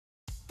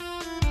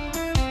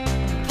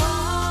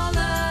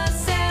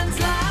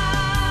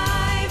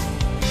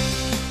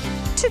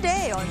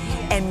today on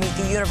and meet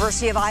the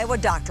University of Iowa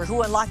doctor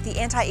who unlocked the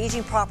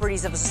anti-aging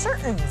properties of a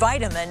certain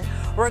vitamin.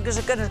 We're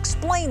going to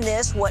explain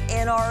this, what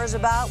NR is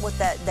about, what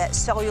that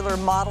cellular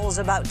model is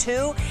about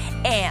too,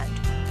 and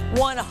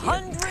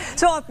 100.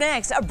 So up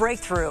next, a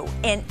breakthrough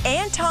in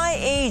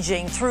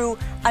anti-aging through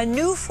a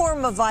new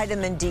form of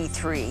vitamin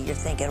D3. You're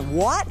thinking,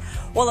 what?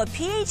 Well, a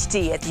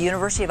PhD at the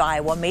University of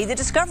Iowa made the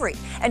discovery,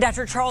 and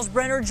Dr. Charles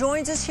Brenner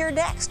joins us here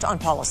next on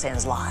Paula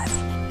Sands Live.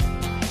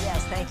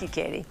 Yes, thank you,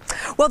 Katie.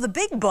 Well, the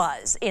big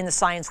buzz in the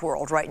science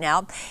world right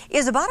now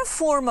is about a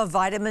form of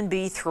vitamin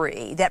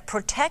B3 that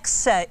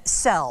protects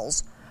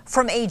cells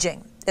from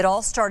aging. It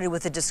all started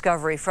with a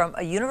discovery from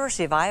a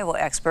University of Iowa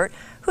expert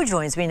who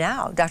joins me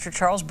now, Dr.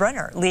 Charles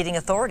Brenner, leading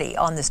authority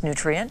on this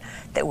nutrient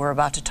that we're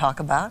about to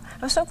talk about.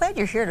 I'm so glad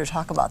you're here to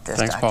talk about this,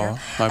 Thanks, Doctor. Paula.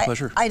 My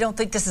pleasure. I don't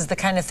think this is the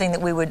kind of thing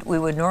that we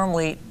would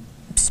normally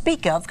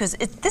speak of, because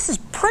this is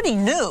pretty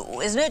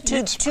new, isn't it,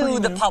 to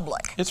the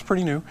public? It's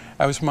pretty new.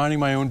 I was minding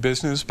my own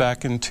business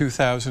back in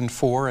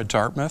 2004 at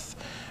Dartmouth.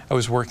 I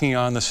was working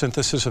on the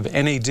synthesis of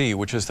NAD,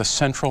 which is the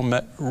central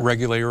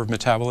regulator of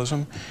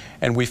metabolism,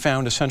 and we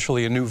found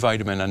essentially a new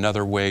vitamin,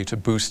 another way to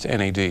boost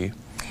NAD.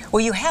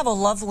 Well, you have a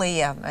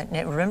lovely,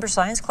 remember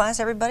science class,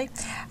 everybody?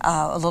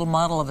 A little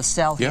model of a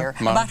cell here,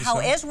 about how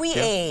as we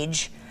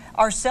age,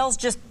 our cells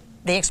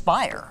they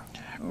expire.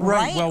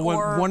 Right.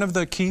 Well, one of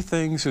the key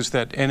things is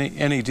that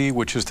NAD,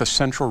 which is the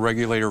central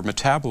regulator of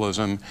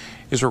metabolism,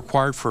 is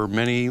required for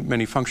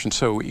many functions.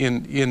 So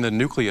in the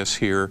nucleus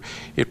here,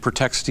 it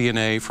protects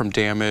DNA from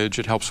damage,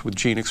 it helps with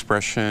gene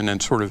expression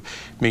and sort of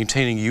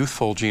maintaining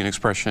youthful gene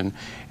expression.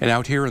 And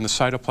out here in the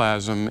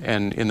cytoplasm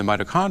and in the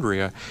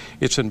mitochondria,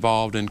 it's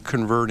involved in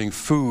converting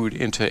food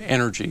into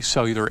energy,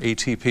 cellular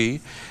ATP,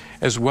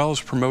 as well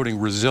as promoting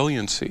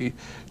resiliency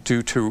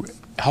due to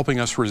helping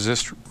us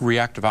resist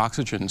reactive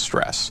oxygen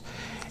stress.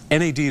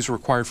 NAD is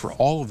required for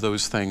all of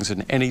those things,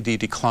 and NAD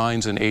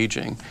declines in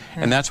aging.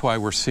 And that's why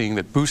we're seeing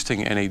that boosting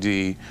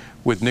NAD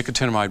with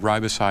nicotinamide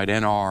riboside,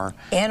 NR,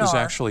 is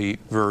actually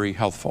very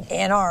helpful.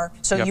 NR.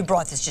 So you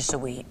brought this just so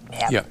we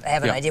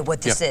have an idea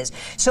what this is.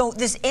 So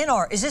this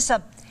NR, is this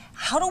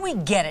how do we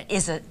get it?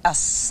 Is it a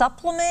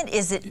supplement?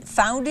 Is it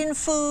found in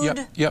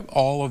food? Yep,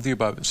 all of the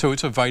above. So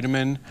it's a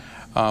vitamin.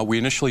 We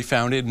initially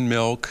found it in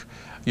milk.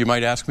 You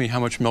might ask me, how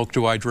much milk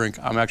do I drink?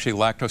 I'm actually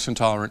lactose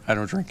intolerant. I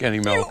don't drink any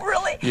milk. You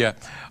really? Yeah.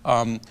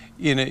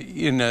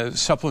 In a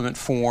supplement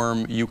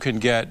form, you can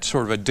get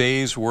sort of a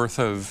day's worth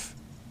of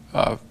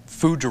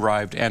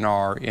food-derived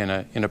NR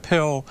in a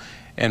pill,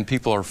 and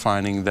people are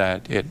finding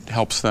that it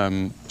helps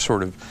them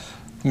sort of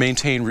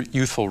maintain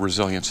youthful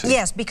resiliency.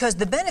 Yes, because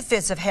the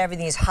benefits of having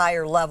these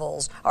higher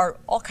levels are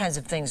all kinds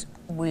of things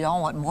we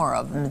all want more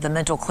of. The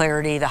mental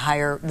clarity,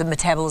 the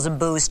metabolism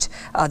boost.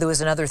 There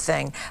was another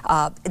thing,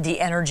 the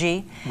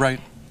energy. Right.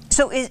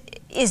 So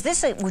is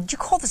this would you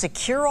call this a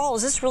cure-all?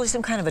 Is this really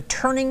some kind of a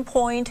turning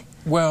point?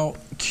 Well,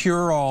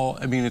 cure-all,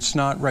 I mean, it's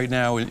not right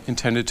now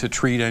intended to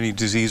treat any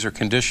disease or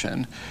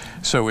condition.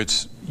 So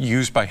it's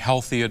used by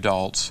healthy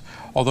adults,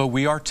 although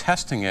we are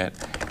testing it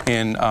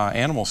in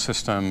animal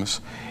systems.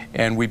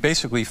 And we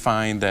basically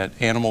find that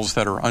animals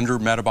that are under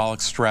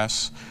metabolic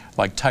stress,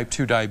 like type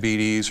 2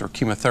 diabetes or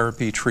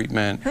chemotherapy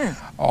treatment,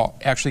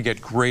 actually get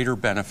greater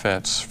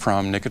benefits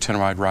from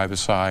nicotinamide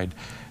riboside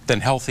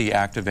than healthy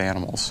active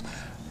animals.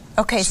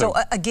 Okay, so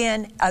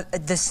again,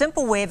 the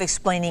simple way of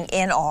explaining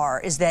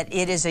NR is that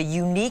it is a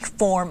unique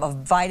form of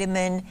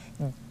vitamin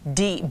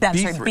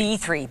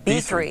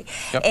B3.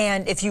 Yep.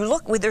 And if you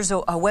look, there's a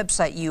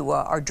website you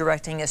are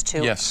directing us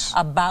to. Yes.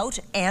 About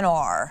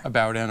NR.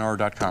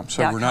 AboutNR.com.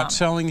 So we're not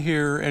selling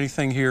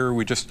anything here.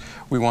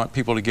 We want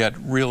people to get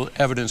real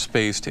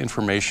evidence-based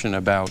information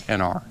about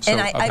NR. So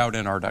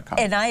AboutNR.com.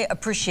 And I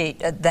appreciate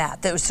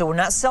that. So we're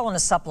not selling a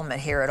supplement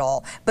here at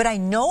all. But I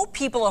know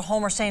people at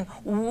home are saying,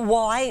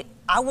 well, I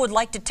would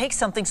like to take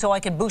something so I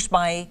can boost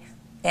my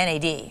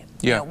NAD.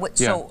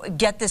 So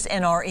get this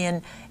NR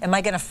in. Am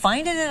I going to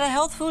find it at a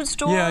health food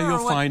store? Yeah,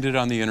 you'll find it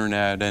on the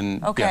internet,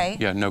 and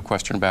yeah, no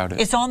question about it.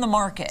 It's on the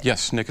market.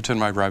 Yes,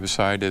 nicotinamide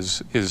riboside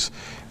is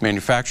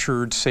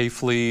manufactured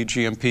safely,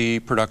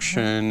 GMP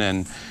production,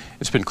 and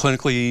it's been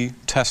clinically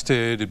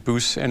tested. It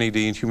boosts NAD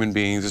in human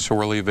beings. It's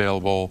orally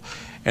available,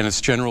 and it's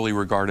generally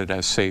regarded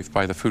as safe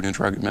by the Food and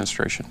Drug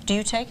Administration. Do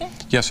you take it?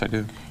 Yes, I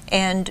do.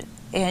 And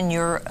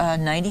you're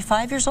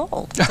 95 years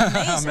old.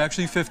 I'm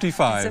actually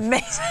 55. It's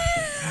amazing.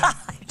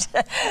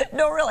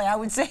 No, really, I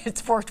would say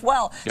it's worked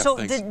well. Yeah, so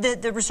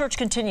the research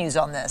continues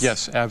on this.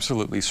 Yes,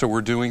 absolutely. So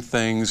we're doing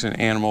things in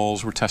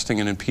animals, we're testing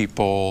it in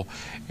people,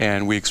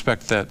 and we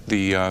expect that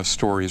the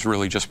story is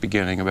really just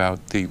beginning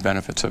about the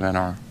benefits of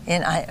NR.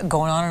 And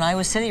going on in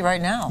Iowa City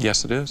right now.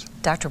 Yes, it is.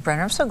 Dr.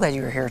 Brenner, I'm so glad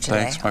you were here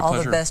today. Thanks, my pleasure. All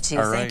pleasure. the best to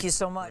you. All right. Thank you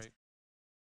so much.